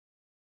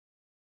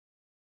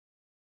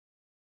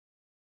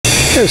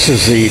This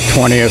is the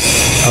 20th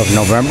of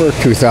November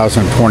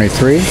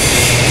 2023.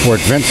 We're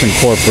at Vincent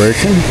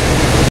Corporation.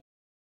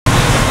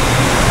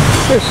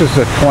 This is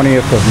the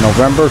 20th of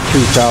November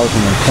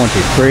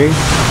 2023. We're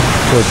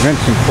at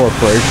Vincent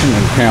Corporation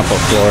in Tampa,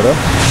 Florida.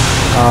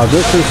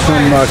 This is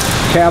some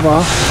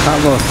Kava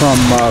from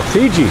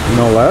Fiji,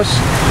 no less.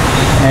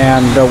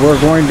 And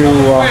we're going to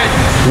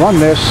run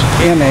this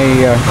in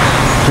a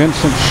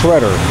Vincent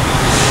shredder.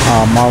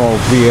 Model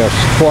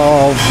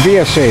VS12,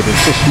 VS8,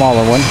 it's a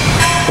smaller one,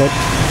 but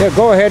yeah,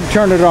 go ahead and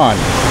turn it on.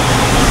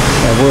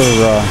 And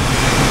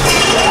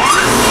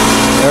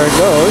there it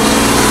goes.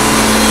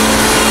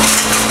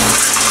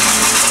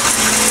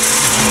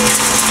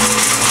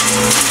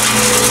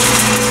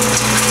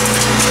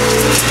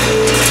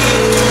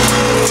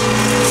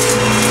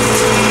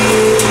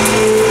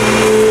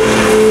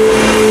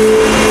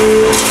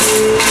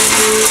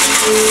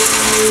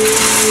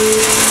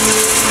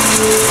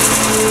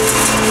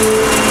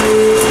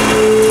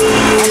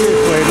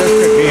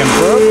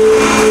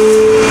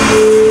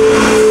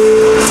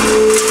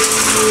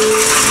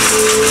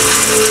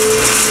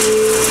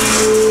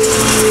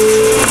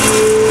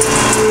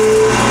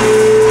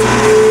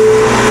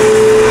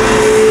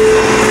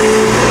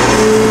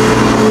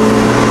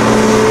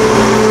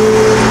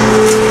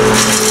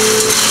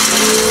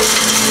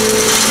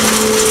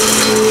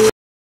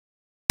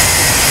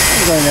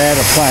 Going to add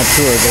a plant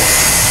tour, but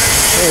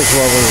here's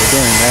where we were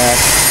doing that.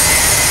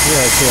 Here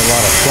I see a lot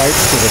of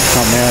flights that have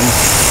come in,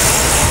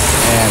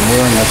 and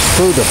we're in the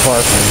screw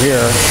department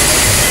here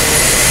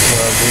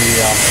where we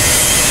are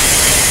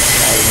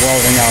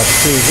welding out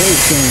screws.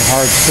 Really seeing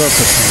hard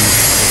surfacing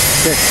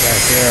stick back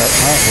there,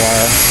 that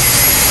wire.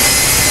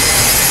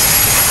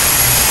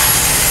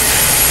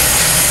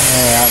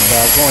 And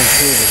going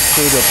through the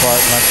screw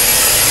department,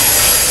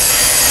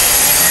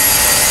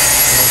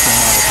 looking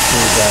at a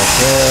screw back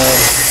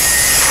there.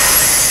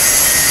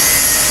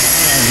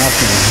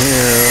 Nothing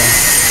here.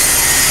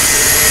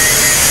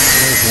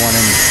 There's one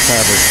in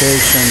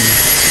fabrication.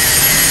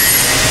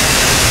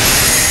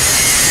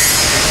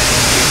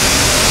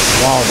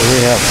 Wow, do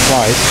we have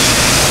flights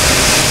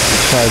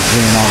besides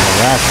being on the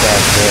rack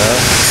back there.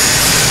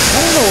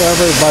 I don't know where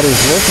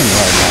everybody's looking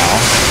right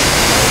now.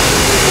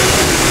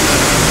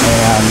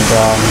 And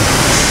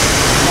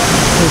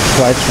there's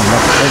flights from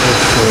much bigger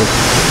screws.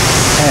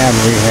 And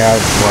we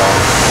have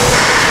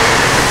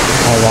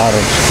a lot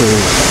of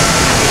screws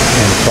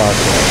in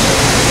process.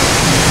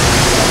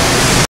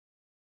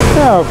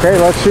 Okay,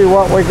 let's see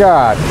what we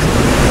got.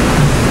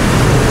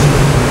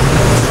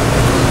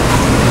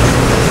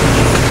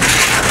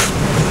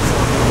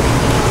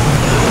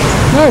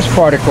 Nice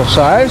particle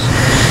size.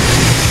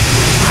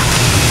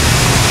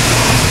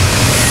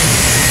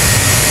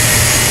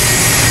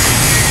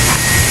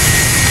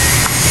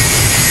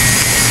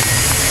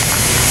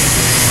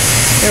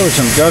 There was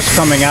some dust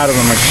coming out of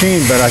the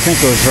machine, but I think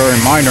it was very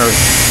minor.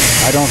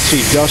 I don't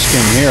see dust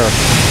in here.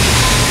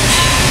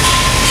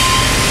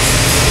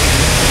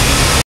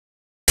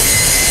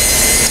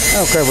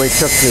 Okay, we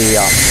took the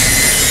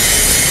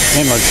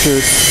inlet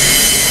chute.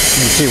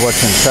 You can see what's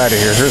inside of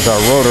here. Here's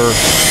our rotor,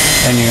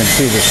 and you can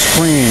see the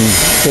screen,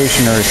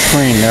 stationary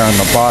screen there on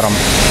the bottom,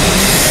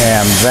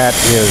 and that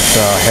is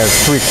has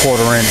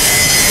 3/4 inch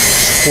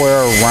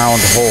square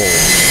round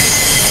holes.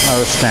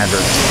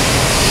 Standard.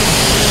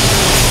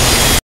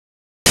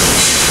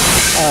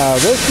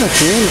 This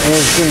machine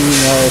is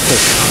it's a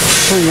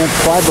 3-inch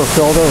fiber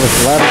filter with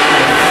lattice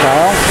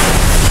style.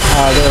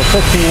 They're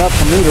fixing it up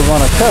for me to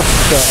run a test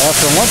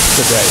after lunch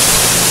today.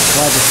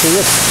 Glad to see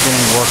it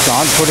being worked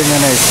on, putting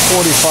in a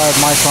 45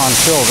 micron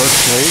filter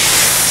sleeve.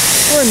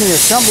 We're in the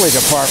assembly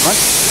department,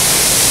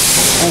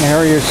 and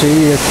here you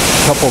see a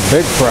couple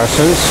big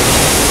presses,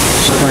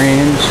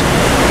 screens,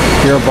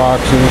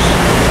 gearboxes,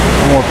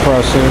 more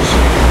presses.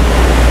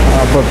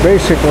 But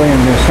basically in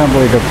the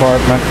assembly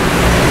department,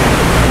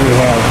 we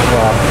have,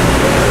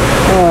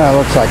 it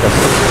looks like a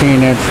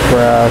 16-inch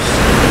press.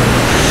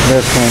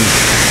 This one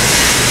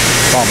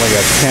probably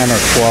a 10 or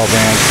 12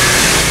 inch.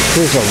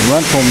 Here's a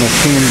rental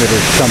machine that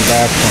has come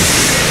back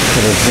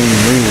that is being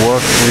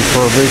reworked,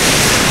 refurbished.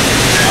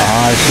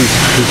 I see a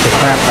piece of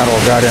clamp metal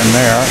got in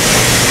there.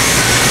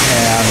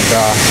 And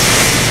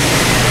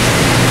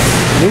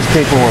these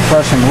people were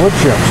pressing wood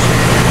chips.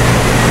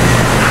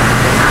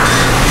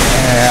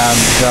 And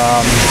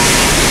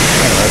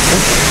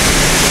interesting.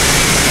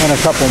 And a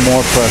couple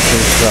more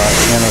presses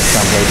in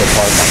assembly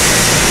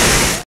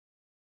department.